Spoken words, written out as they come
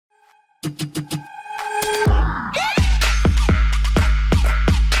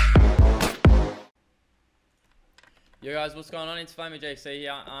guys, what's going on? It's FlamoGxC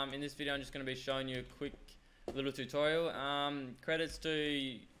here. In this video I'm just going to be showing you a quick little tutorial. Credits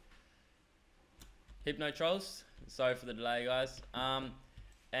to HypnoTrolls, sorry for the delay guys,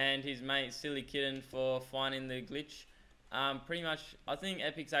 and his mate Silly Kitten for finding the glitch. Pretty much, I think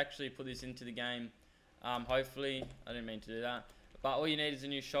Epic's actually put this into the game. Hopefully, I didn't mean to do that. But all you need is a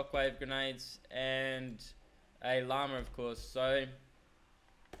new shockwave grenades and a llama, of course. So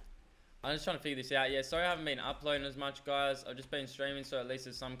I'm just trying to figure this out. Yeah, sorry I haven't been uploading as much, guys. I've just been streaming, so at least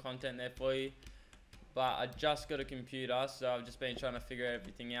there's some content there for you. But I just got a computer, so I've just been trying to figure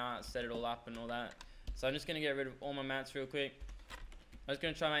everything out, set it all up and all that. So I'm just going to get rid of all my mats real quick. I'm just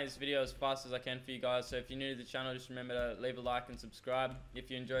going to try and make this video as fast as I can for you guys. So if you're new to the channel, just remember to leave a like and subscribe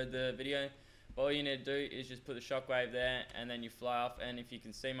if you enjoyed the video. But all you need to do is just put the shockwave there and then you fly off. And if you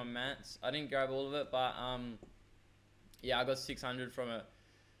can see my mats, I didn't grab all of it, but yeah, I got 600 from it.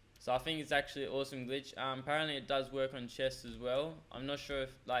 So I think it's actually an awesome glitch. Apparently it does work on chests as well. I'm not sure if,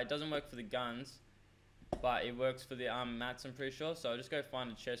 like, it doesn't work for the guns, but it works for the mats, I'm pretty sure. So I'll just go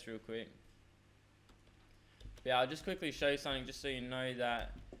find a chest real quick. But yeah, I'll just quickly show you something just so you know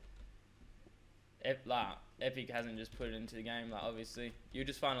that Epic hasn't just put it into the game. Like, obviously you'll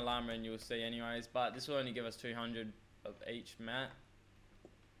just find a llama and you'll see anyways, but this will only give us 200 of each mat.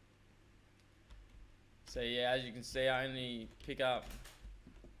 So yeah, as you can see, I only pick up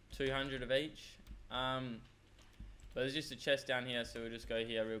 200 of each. But there's just a chest down here, so we'll just go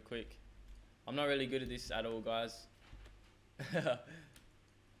here real quick. I'm not really good at this at all, guys.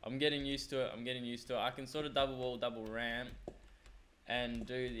 I'm getting used to it. I can sort of double wall, double ramp and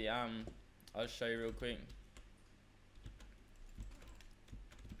do the I'll show you real quick.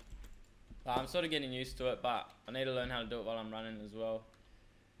 I'm sort of getting used to it, but I need to learn how to do it while I'm running as well.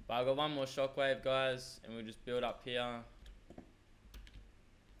 But I've got one more shockwave, guys, and we'll just build up here.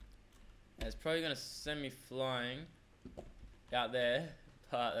 And it's probably going to send me flying out there,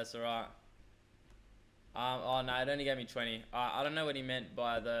 but that's alright. Oh no, it only gave me 20. I don't know what he meant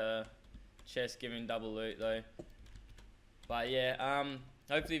by the chest giving double loot though. But yeah,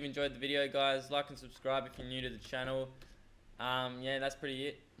 hopefully you've enjoyed the video, guys. Like and subscribe if you're new to the channel. Yeah, that's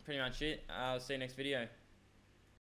pretty much it. I'll see you next video.